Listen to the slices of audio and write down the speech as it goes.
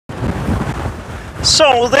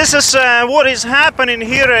So this is what is happening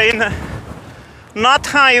here in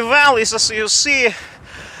Nátthagi valleys. As you see,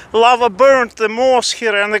 lava burnt the moss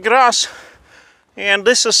here and the grass, and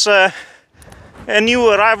this is a new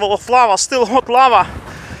arrival of lava, still hot lava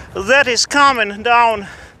that is coming down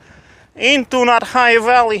into Nátthagi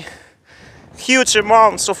valley. Huge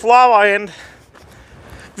amounts of lava, and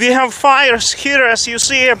we have fires here, as you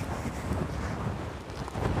see,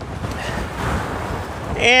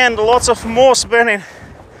 and lots of moss burning.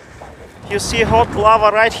 You see hot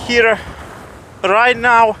lava right here, right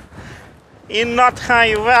now in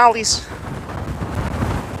Nátthagi valleys.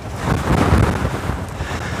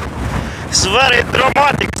 It's a very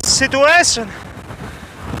dramatic situation,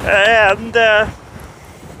 and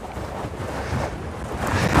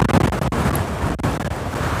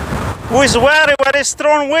with very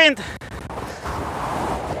strong wind.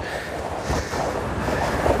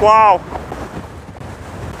 Wow,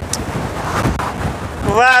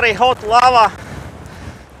 very hot lava.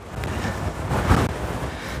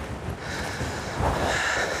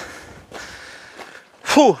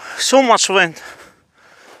 Phew, so much wind.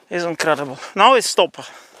 It's incredible. Now it's stopped.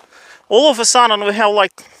 All of a sudden we have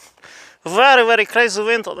like very crazy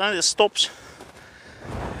wind, and then it stops.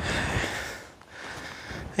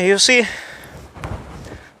 And you see,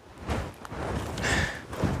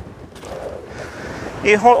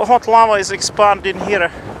 the hot lava is expanding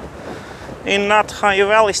here in Nátthagi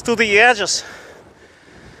valleys to the edges.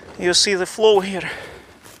 You see the flow here.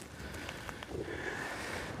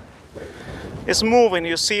 It's moving,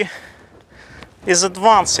 you see, it's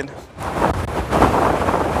advancing.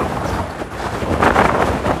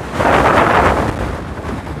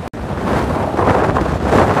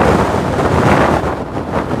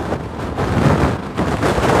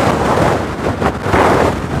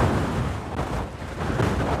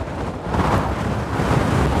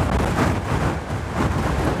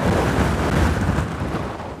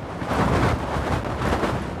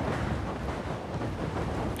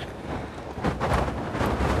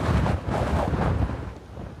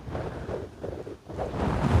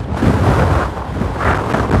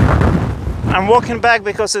 I'm walking back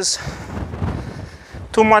because there's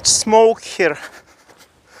too much smoke here.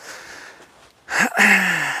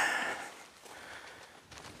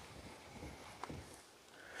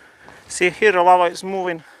 See, here the lava is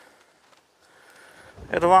moving,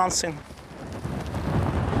 advancing.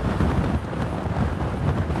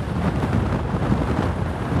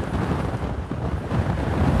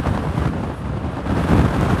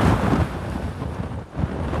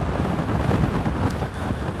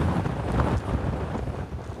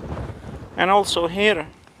 And also here.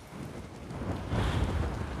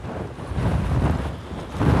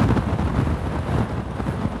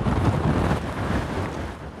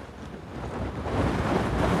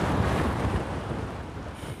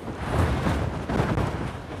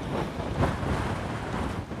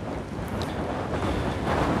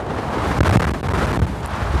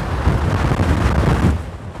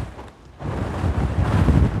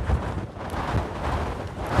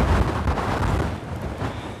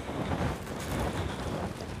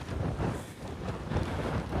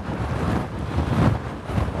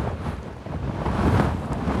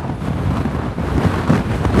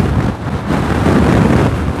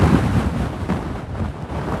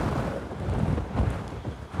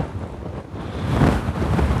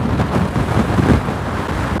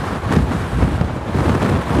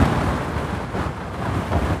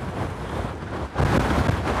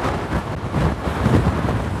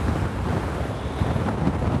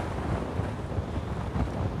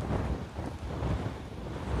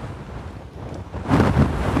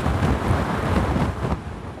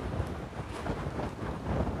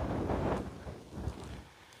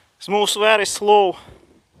 It moves very slow.